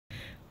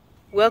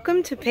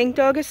Welcome to Pink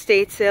Dog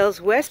Estate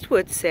Sales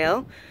Westwood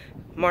sale,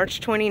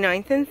 March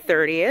 29th and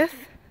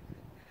 30th.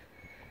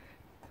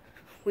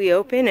 We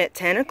open at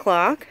 10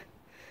 o'clock.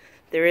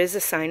 There is a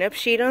sign-up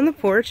sheet on the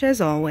porch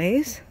as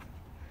always.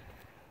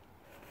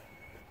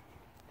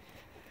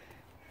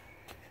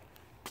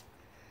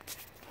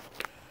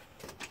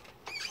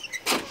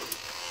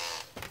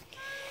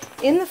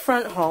 In the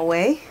front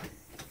hallway,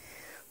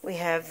 we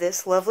have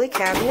this lovely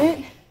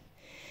cabinet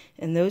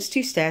and those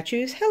two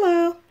statues.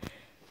 Hello!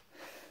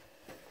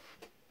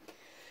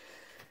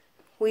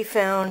 We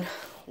found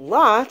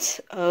lots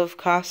of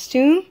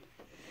costume,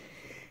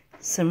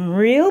 some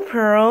real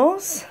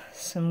pearls,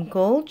 some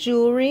gold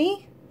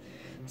jewelry,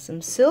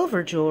 some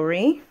silver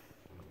jewelry,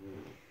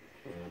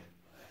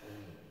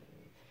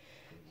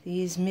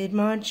 these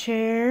mid-mod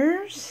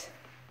chairs,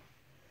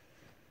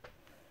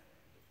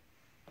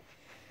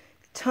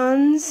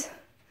 tons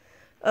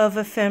of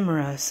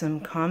ephemera,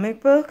 some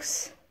comic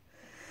books.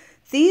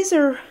 These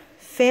are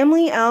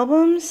family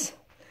albums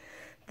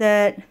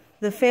that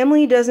the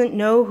family doesn't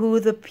know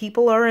who the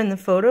people are in the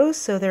photos,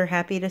 so they're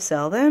happy to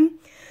sell them.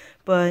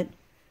 But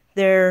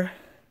they're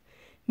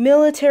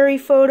military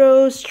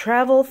photos,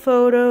 travel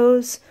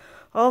photos,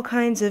 all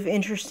kinds of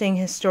interesting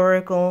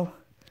historical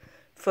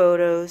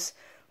photos.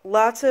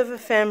 Lots of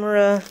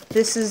ephemera.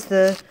 This is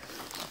the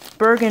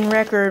Bergen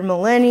Record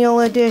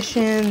Millennial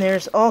Edition.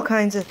 There's all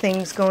kinds of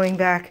things going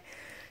back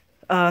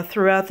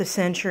throughout the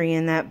century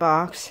in that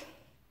box.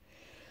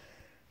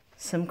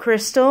 Some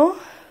crystal.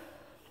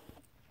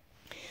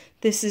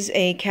 This is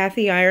a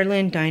Kathy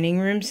Ireland dining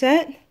room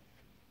set.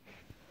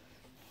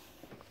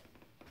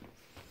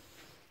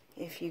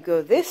 If you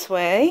go this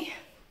way,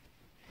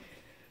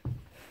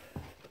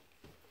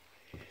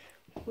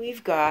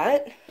 we've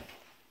got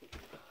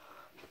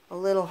a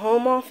little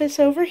home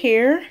office over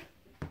here.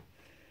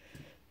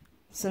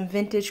 Some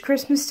vintage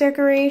Christmas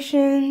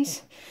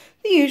decorations.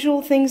 The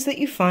usual things that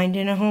you find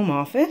in a home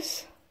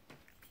office.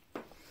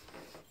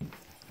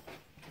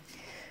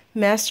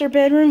 Master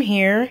bedroom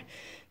here.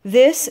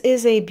 This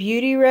is a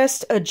Beauty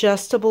Rest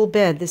adjustable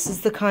bed. This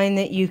is the kind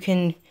that you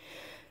can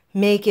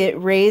make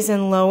it raise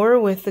and lower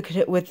with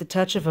the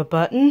touch of a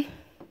button.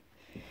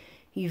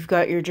 You've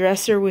got your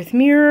dresser with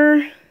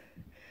mirror,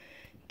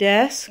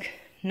 desk,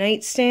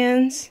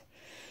 nightstands,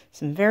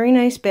 some very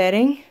nice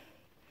bedding,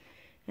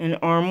 an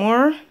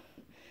armoire,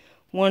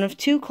 one of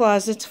two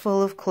closets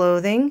full of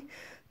clothing.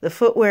 The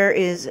footwear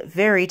is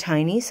very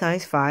tiny,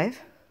 size 5.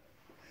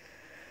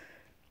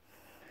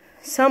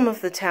 Some of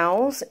the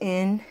towels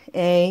in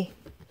a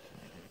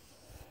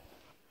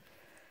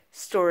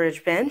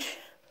storage bench.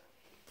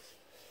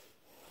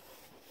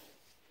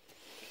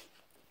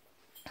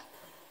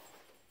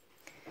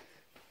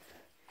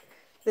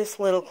 This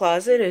little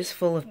closet is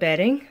full of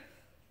bedding.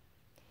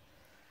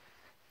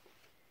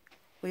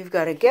 We've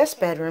got a guest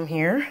bedroom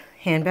here,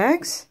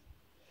 handbags.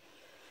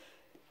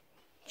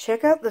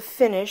 Check out the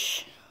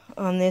finish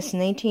on this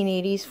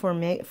 1980s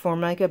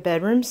Formica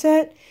bedroom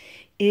set.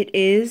 It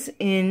is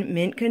in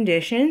mint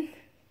condition.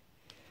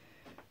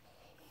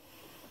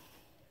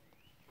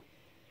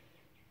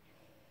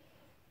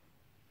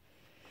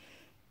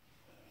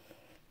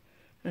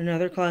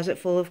 Another closet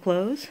full of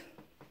clothes.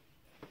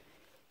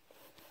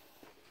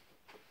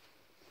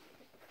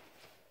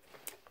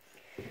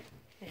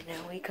 And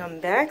now we come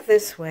back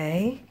this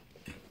way.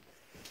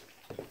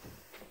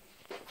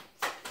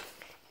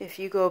 If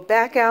you go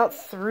back out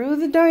through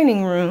the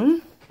dining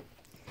room,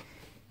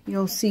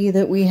 you'll see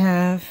that we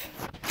have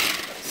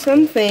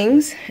some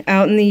things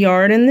out in the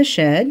yard and the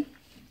shed.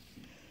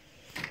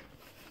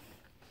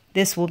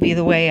 This will be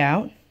the way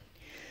out.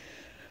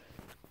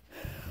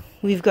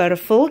 We've got a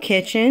full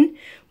kitchen.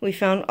 We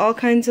found all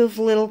kinds of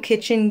little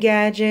kitchen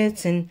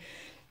gadgets and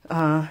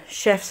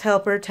chef's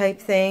helper type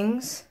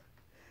things.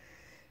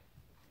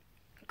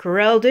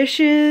 Corelle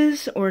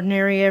dishes,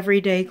 ordinary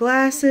everyday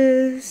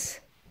glasses,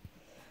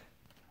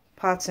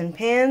 pots and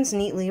pans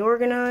neatly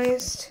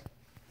organized.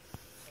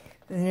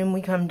 And then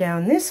we come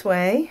down this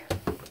way.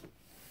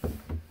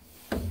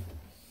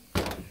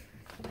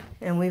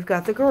 And we've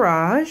got the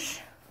garage.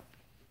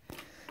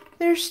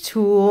 There's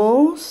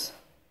tools,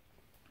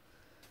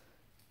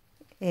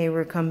 a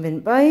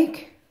recumbent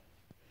bike,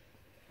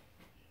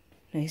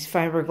 nice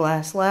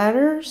fiberglass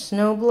ladder,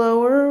 snow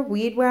blower,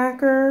 weed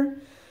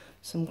whacker,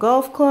 some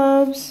golf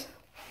clubs.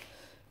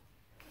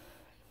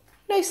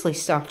 Nicely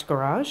stocked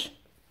garage.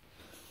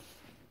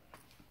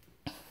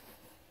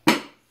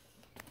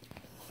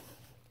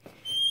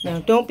 Now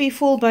don't be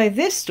fooled by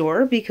this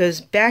door,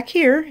 because back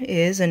here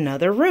is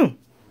another room.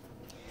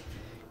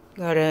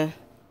 Got a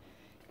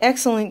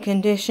excellent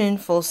condition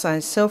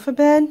full-size sofa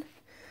bed.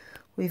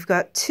 We've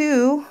got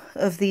 2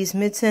 of these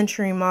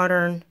mid-century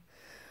modern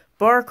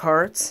bar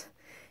carts,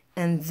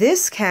 and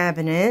this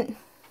cabinet,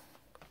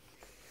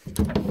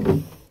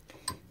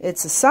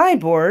 it's a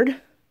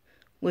sideboard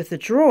with a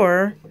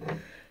drawer,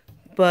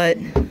 but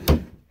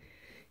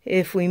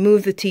if we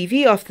move the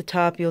TV off the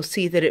top, you'll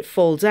see that it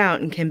folds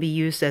out and can be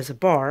used as a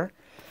bar.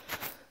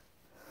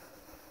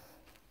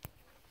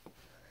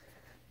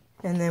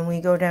 And then we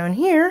go down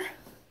here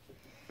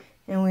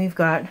And we've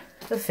got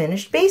a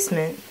finished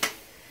basement.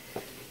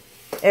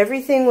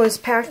 Everything was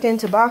packed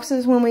into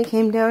boxes when we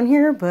came down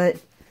here, but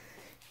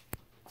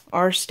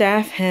our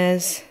staff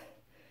has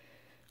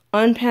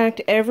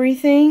unpacked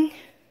everything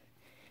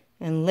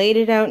and laid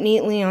it out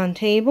neatly on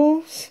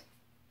tables.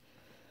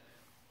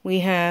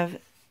 We have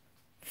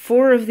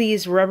 4 of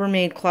these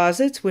Rubbermaid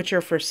closets, which are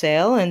for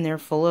sale, and they're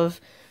full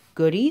of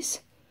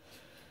goodies.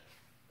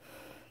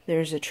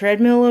 There's a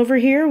treadmill over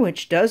here,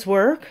 which does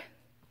work.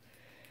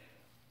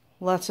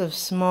 Lots of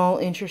small,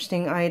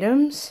 interesting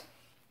items.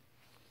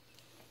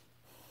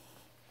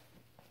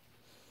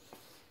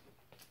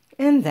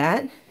 And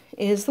that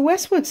is the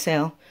Westwood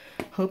sale.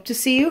 Hope to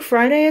see you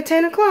Friday at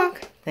 10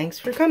 o'clock. Thanks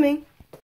for coming.